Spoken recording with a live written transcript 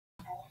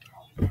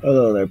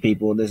Hello there,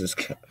 people. This is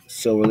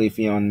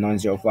Silverleafy on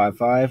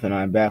 9055, and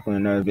I'm back with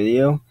another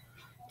video.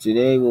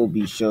 Today, we'll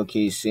be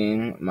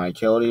showcasing my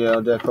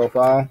Keldeo deck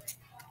profile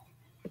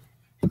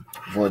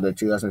for the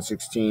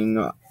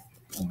 2016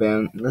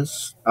 ban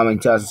list.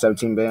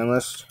 2017 ban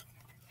list.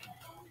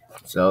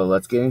 So,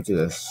 let's get into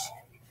this.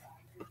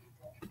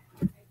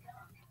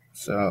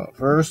 So,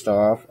 first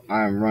off,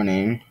 I'm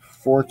running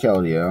 4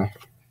 Keldeo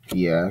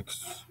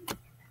PX.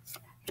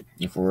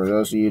 And for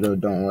those of you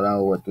that don't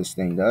know what this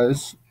thing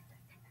does,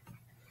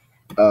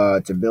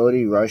 its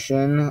ability,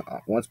 Russian.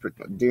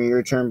 During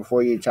your turn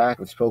before you attack,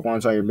 if this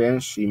Pokemon's on your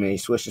bench, you may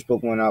switch this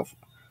Pokemon out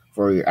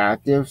for your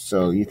active.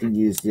 So you can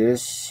use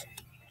this.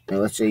 And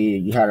let's say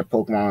you had a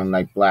Pokemon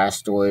like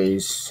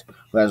Blastoise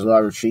who has a lot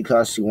of retreat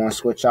costs you want to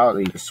switch out,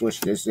 you can switch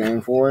this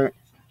in for it.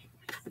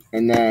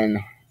 And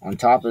then on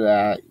top of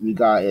that, you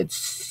got its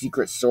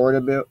Secret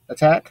Sword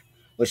attack,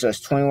 which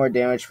does 20 more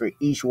damage for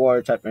each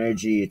water type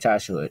energy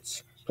attached to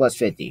it, plus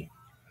 50.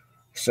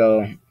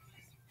 So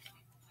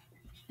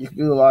you can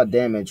do a lot of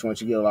damage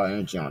once you get a lot of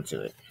energy onto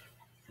it.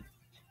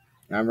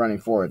 And I'm running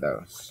 4 of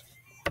those.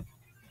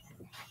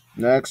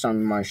 Next,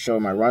 I'm going to show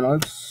my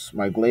run-ups,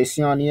 my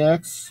Glaceon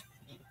EX,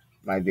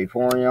 my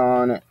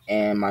Vaporeon,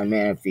 and my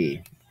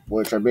Manaphy,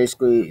 which are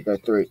basically the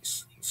 3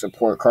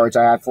 support cards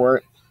I have for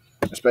it,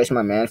 especially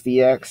my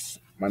Manaphy X.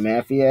 My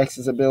Manaphy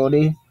X's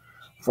ability,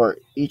 for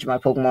each of my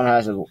Pokemon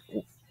has a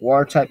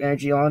water-type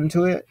energy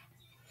onto it,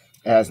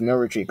 it has no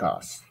retreat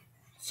cost.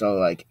 So,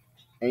 like,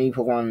 any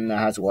Pokemon that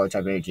has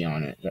water-type energy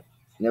on it,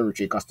 no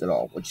retreat cost at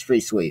all, which is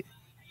pretty sweet.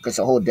 Because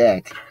the whole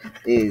deck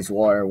is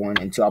water 1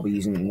 and 2. I'll be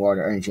using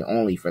water energy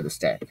only for this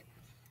deck.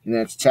 And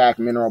then it's attack,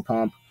 mineral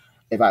pump.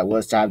 If I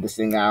was to have this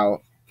thing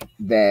out,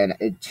 then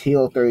it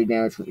heals 30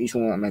 damage from each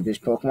one of my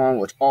bitch Pokemon,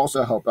 which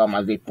also help out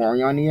my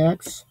Vaporeon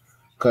EX.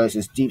 Because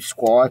it's deep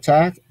squall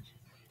attack.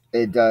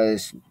 It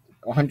does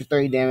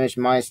 130 damage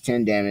minus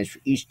 10 damage for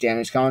each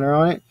damage counter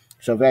on it.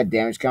 So if I had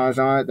damage counters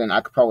on it, then I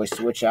could probably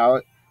switch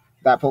out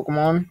that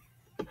Pokemon.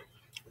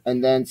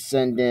 And then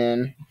send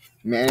in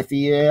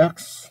Manaphy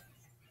EX.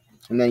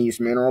 And then use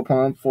Mineral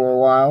Pump for a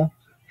while,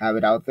 have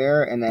it out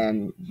there, and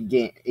then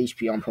gain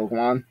HP on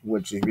Pokemon,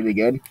 which is really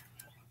good.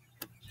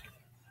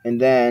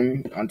 And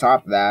then, on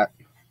top of that,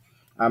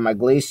 I have my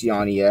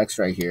Glaceon EX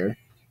right here.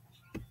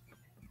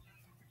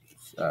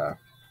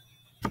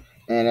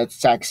 And its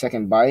attack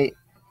second bite.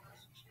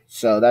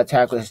 So that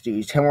attack will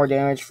do 10 more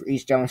damage for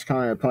each damage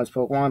counter your opponent's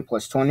Pokemon,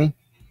 plus 20.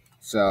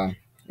 So,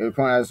 if your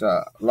opponent has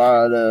a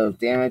lot of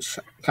damage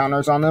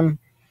counters on them,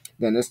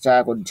 then this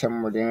attack will do 10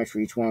 more damage for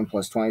each one,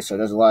 plus 20, so it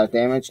does a lot of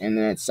damage. And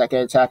then its second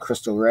attack,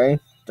 Crystal Ray,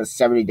 does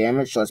 70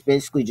 damage, so it's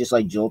basically just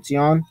like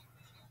Jolteon.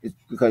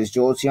 Because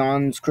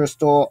Jolteon's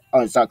Crystal,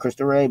 it's not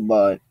Crystal Ray,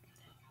 but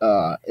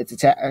its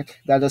attack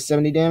that does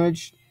 70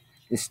 damage.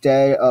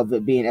 Instead of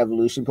it being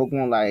evolution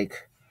Pokemon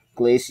like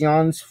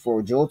Glaceon's,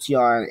 for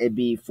Jolteon, it'd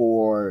be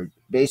for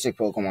basic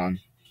Pokemon.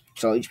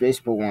 So each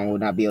basic Pokemon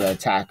would not be able to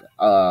attack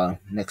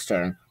next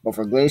turn. But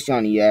for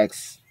Glaceon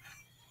EX,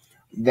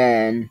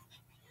 then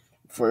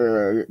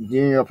for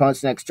during your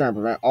opponent's next turn,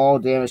 prevent all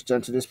damage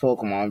done to this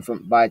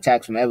Pokemon by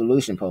attacks from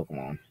evolution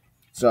Pokemon.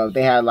 So if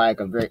they had like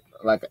an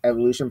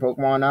evolution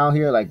Pokemon out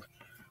here, like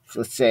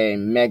let's say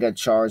Mega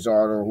Charizard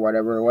or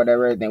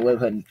whatever, they would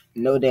put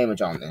no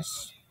damage on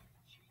this.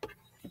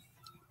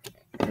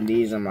 And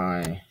these are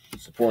my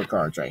support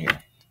cards right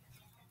here.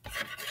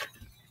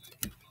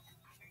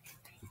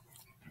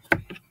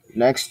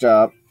 Next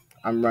up,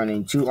 I'm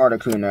running 2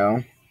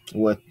 Articuno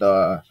with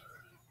the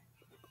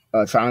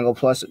Triangle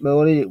Plus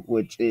ability,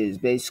 which is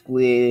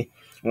basically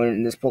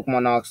when this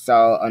Pokemon knocks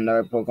out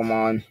another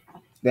Pokemon,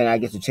 then I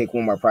get to take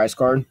 1 more prize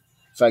card.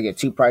 So I get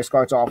 2 prize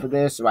cards off of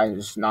this if I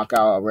just knock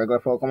out a regular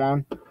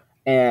Pokemon.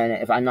 And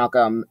if I knock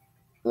out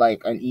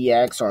like an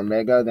EX or a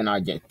Mega, then I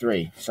get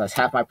 3. So that's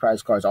half my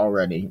prize cards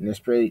already. And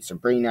there's some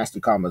pretty nasty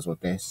combos with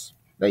this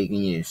that you can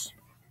use.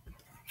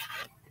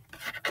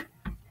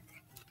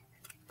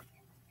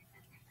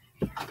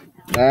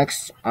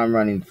 Next, I'm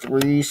running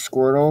 3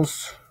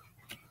 Squirtles.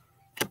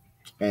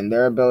 And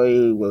their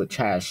ability, which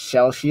has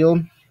Shell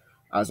Shield.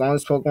 As long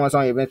as Pokemon's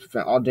on your bench,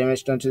 prevent all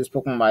damage done to this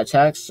Pokemon by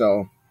attacks,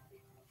 so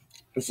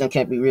this thing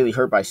can't be really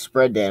hurt by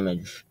spread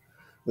damage,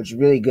 which is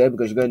really good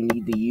because you're going to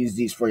need to use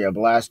these for your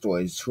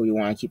Blastoise, who you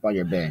want to keep on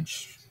your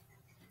bench.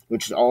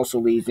 Which also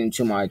leads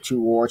into my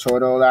 2 War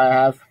Turtle that I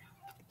have.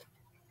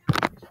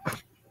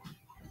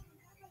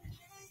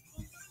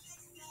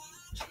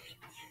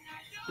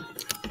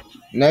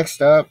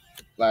 Next up,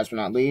 last but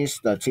not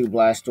least, the 2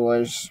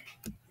 Blastoise.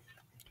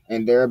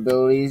 And their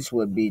abilities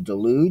would be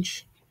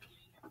Deluge.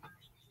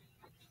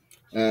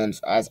 And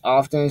as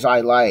often as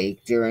I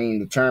like during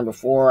the turn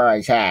before I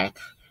attack,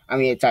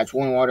 attach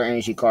 1 water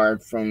energy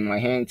card from my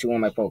hand to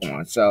one of my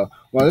Pokemon. So,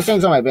 when this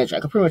thing's on my bench,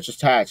 I can pretty much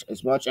attach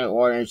as much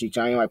water energy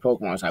to any of my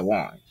Pokemon as I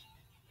want.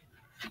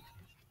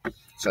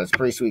 So, it's a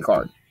pretty sweet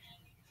card.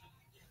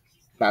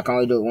 But I can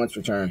only do it once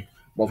per turn.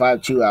 Well, if I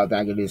have 2 out, then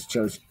I can do this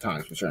 2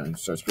 times per turn.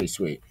 So, it's pretty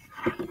sweet.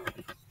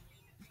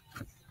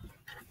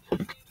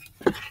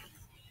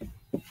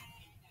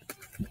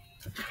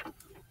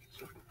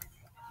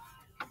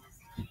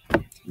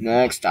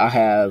 Next, I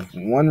have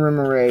one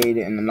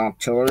Remoraid and an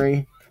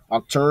Octillery.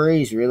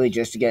 Octillery is really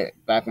just to get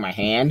back my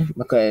hand,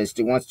 because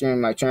once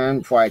during my turn,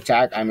 before I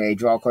attack, I may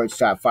draw cards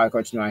to have 5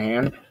 cards in my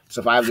hand.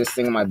 So if I have this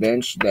thing on my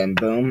bench, then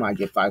boom, I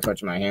get 5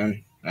 cards in my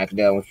hand, and I can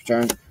deal with the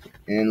turn.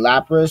 And then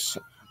Lapras.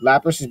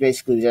 Lapras is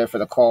basically there for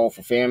the call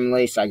for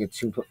family, so I get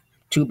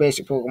two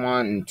basic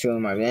Pokemon and 2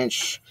 on my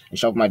bench, and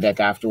shuffle my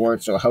deck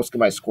afterwards, so it helps get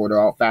my score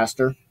out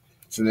faster.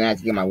 So then I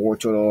can get my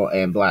Wartortle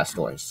and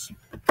Blastoise.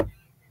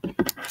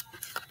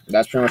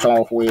 That's pretty much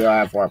all we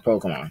have for our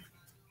Pokemon.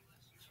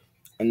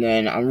 And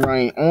then I'm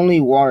running only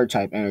water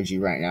type energy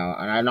right now,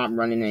 and I'm not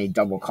running any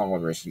double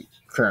colorless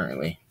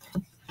currently.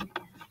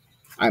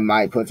 I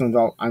might put some.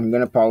 I'm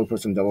gonna probably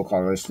put some double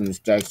colorless in this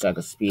deck so I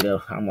can speed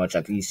up how much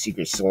I can use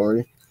Secret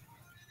Sword.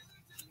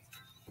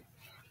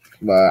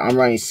 But I'm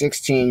running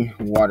 16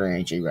 water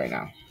energy right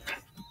now.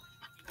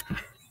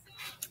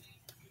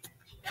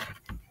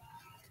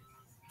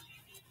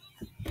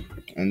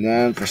 And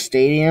then for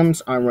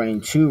stadiums, I'm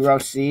running 2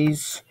 Rough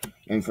Seas.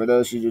 And for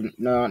those who do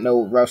not know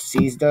what Rough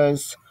Seas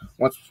does,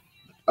 once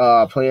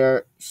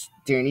player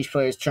during each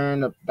player's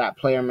turn, that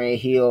player may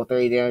heal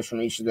 30 damage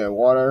from each of their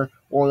water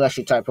or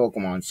electric type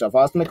Pokemon. So if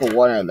I was to make a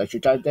water and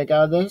electric type deck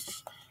out of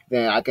this,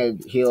 then I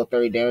could heal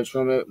 30 damage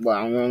from it. But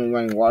I'm only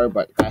running water,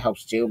 but that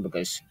helps too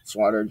because it's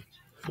watered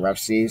for Rough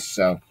Seas.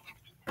 So,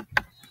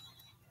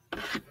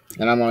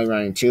 and I'm only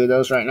running 2 of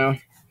those right now.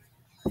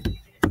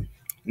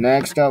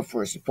 Next up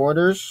for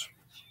supporters,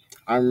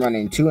 I'm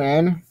running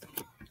 2N.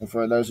 And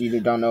for those of you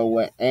who don't know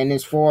what N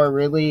is for,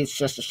 really, it's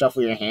just to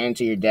shuffle your hand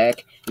to your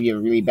deck. If you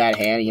have a really bad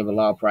hand, you have a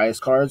lot of prize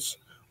cards.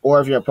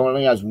 Or if your opponent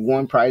only has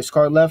 1 prize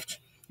card left,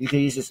 you can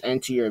use this N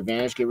to your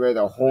advantage, get rid of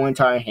their whole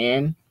entire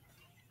hand,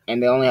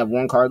 and they only have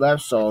 1 card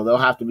left, so they'll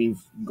have to be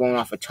going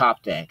off of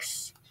top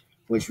decks,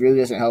 which really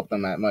doesn't help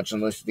them that much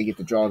unless they get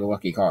to draw the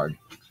lucky card.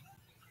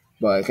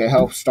 But it can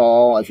help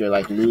stall if you're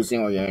like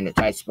losing or you're in a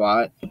tight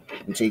spot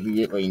until you can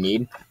get what you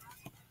need.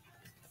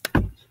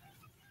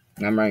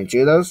 And I'm running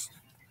 2 of those.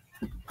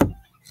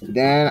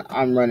 Then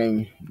I'm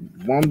running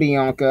 1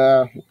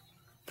 Bianca,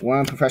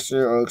 1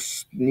 Professor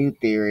Oak's New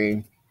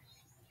Theory,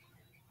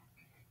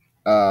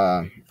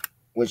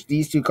 which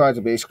these 2 cards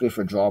are basically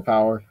for draw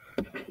power.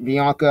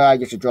 Bianca, I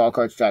get to draw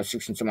cards to have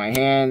 6 into my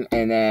hand,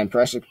 and then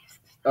Professor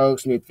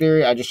Oak's New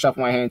Theory, I just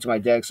shuffle my hand into my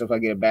deck, so if I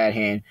get a bad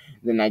hand,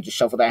 then I just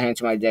shuffle that hand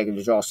to my deck and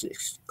just draw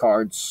 6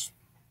 cards.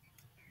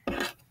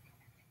 And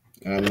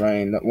I'm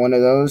running 1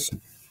 of those.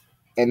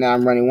 And then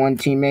I'm running 1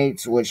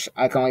 Teammates, which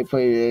I can only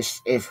play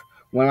this if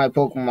one of my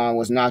Pokemon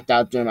was knocked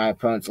out during my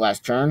opponent's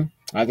last turn.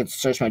 I get to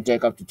search my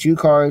deck up to 2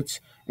 cards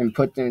and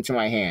put them into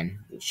my hand.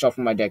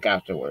 Shuffle my deck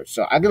afterwards.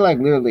 So I could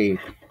literally,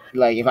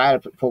 if I had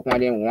a Pokemon I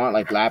didn't want,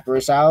 like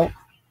Lapras out,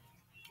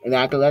 and then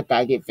I could let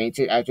that get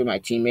fainted after my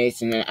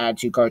teammates and then add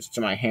 2 cards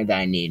to my hand that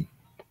I need.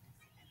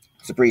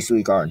 It's a pretty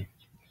sweet card.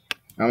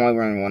 I'm only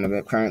running 1 of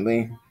it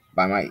currently,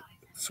 but I might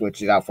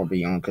switch it out for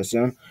Bianca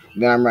soon.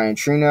 Then I'm running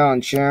Trino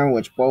and Sharon,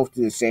 which both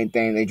do the same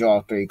thing. They draw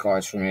 3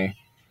 cards for me.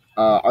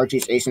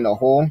 Archie's Ace in the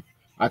Hole.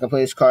 I can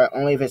play this card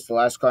only if it's the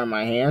last card in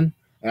my hand,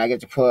 and I get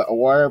to put a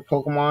water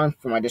Pokemon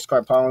from my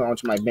discard pile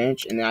onto my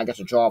bench, and then I get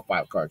to draw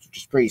 5 cards, which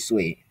is pretty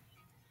sweet.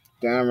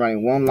 Then I'm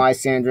running 1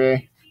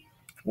 Lysandre,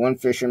 1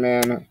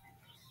 Fisherman,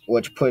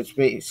 which puts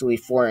basically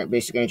 4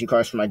 basic energy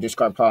cards from my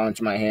discard pile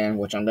into my hand,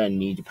 which I'm going to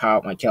need to power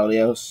up my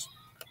Keldeos.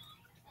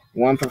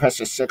 1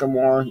 Professor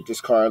Sycamore,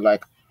 discard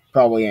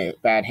probably a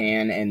bad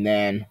hand, and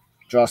then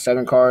draw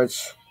 7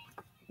 cards.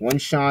 1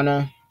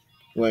 Shauna,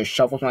 which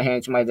shuffles my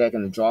hand to my deck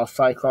and draw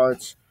 5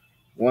 cards.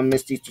 1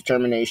 Misty's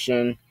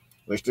Determination,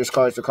 which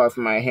discards the card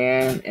from my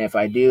hand, and if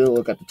I do,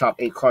 look at the top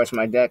 8 cards from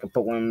my deck and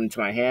put 1 into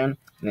my hand,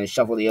 and then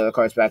shuffle the other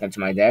cards back into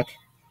my deck.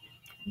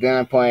 Then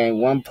I'm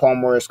playing 1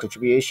 Palmer's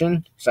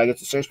Contribution, so I get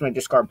to search my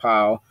discard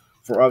pile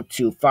for up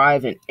to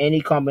 5 in any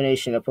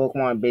combination of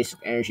Pokemon basic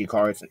energy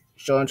cards,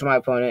 show them to my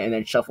opponent, and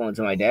then shuffle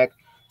into my deck.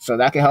 So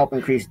that can help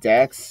increase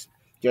decks,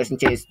 just in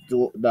case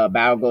the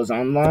battle goes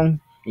on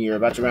long, and you're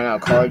about to run out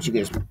of cards, you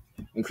can just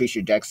increase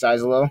your deck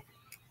size a little.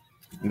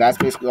 And that's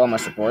basically all my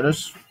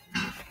supporters.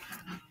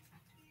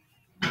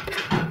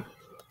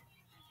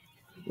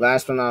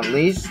 Last but not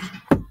least,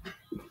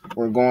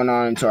 we're going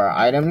on into our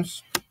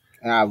items.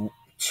 And I have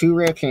 2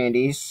 rare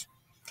candies,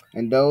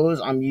 and those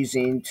I'm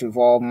using to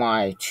evolve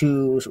my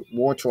 2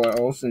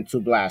 Wartortles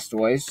into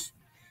Blastoise.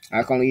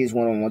 I can only use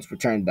 1 of them once per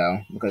turn,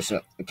 though, because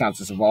it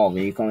counts as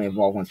evolving. You can only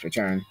evolve once per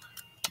turn.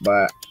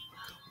 But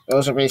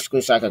those are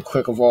basically so I can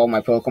quick evolve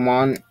my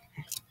Pokemon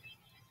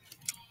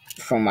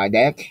from my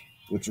deck,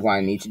 which is what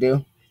I need to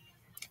do.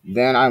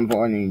 Then I'm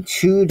running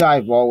 2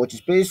 Dive Ball, which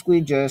is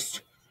basically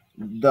just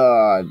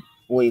the,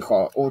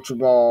 Ultra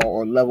Ball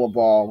or Level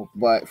Ball,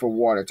 but for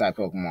water type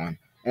Pokemon.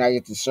 And I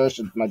get to search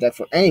my deck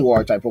for any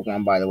water type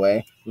Pokemon, by the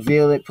way,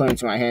 reveal it, put it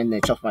into my hand, and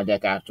then shuffle my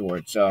deck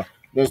afterwards. So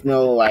there's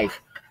no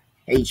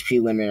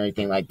HP limit or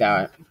anything like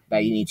that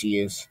you need to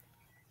use.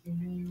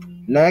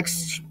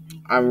 Next,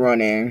 I'm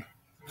running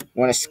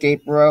 1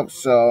 Escape Rope,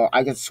 so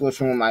I get to switch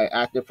from my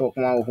active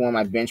Pokemon with 1 of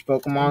my bench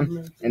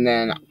Pokemon, and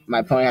then my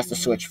opponent has to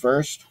switch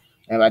first.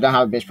 And if I don't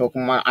have a bench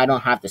Pokemon, I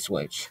don't have to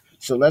switch.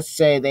 So let's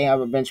say they have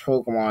a bench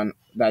Pokemon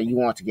that you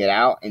want to get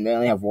out, and they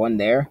only have one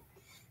there,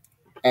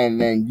 and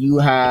then you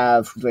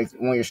have like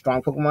one of your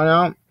strong Pokemon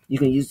out. You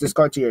can use this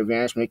card to your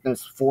advantage, make them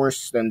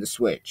force them to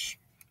switch.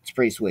 It's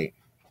pretty sweet.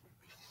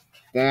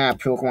 Then I have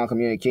Pokemon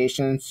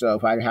Communication. So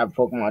if I have a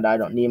Pokemon that I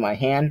don't need in my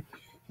hand,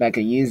 then I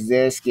can use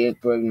this, get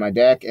it put in my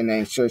deck, and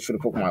then search for the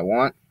Pokemon I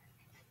want.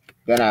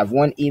 Then I have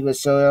one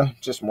Evosoda,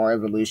 just more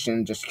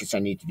evolution, just because I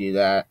need to do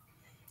that.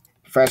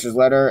 Professor's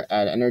Letter,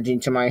 add energy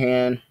to my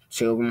hand.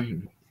 Two of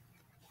them.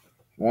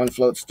 One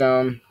Float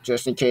Stone,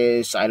 just in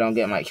case I don't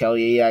get my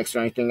Keldeo EX or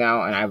anything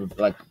out, and I have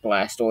like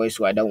Blastoise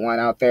who I don't want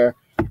out there.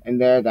 In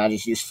there, then I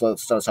just use Float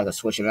Stone so I can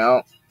switch them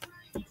out.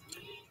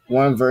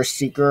 One Verse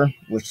Seeker,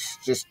 which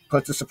just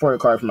puts a supporter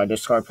card from my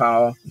discard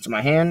pile into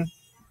my hand.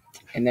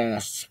 And then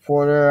a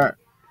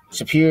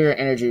Superior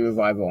Energy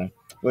Revival,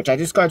 which I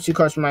discard 2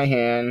 cards from my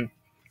hand,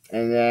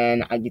 and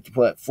then I get to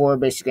put 4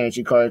 basic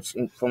energy cards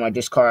from my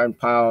discard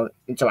pile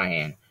into my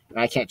hand. And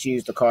I can't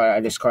choose the card I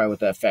discard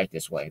with the effect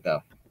this way,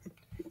 though.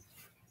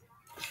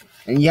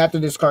 And you have to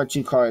discard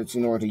 2 cards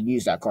in order to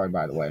use that card,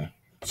 by the way.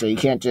 So you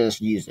can't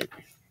just use it.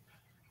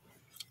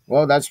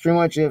 Well, that's pretty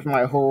much it for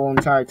my whole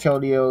entire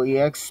Keldeo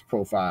EX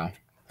profile.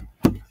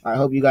 I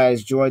hope you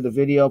guys enjoyed the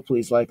video.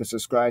 Please like and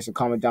subscribe and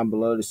comment down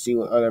below to see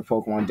what other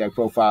Pokemon deck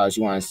profiles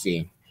you want to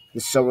see.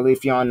 This is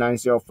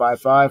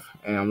SilverLeafeon9055,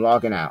 and I'm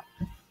logging out.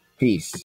 Peace.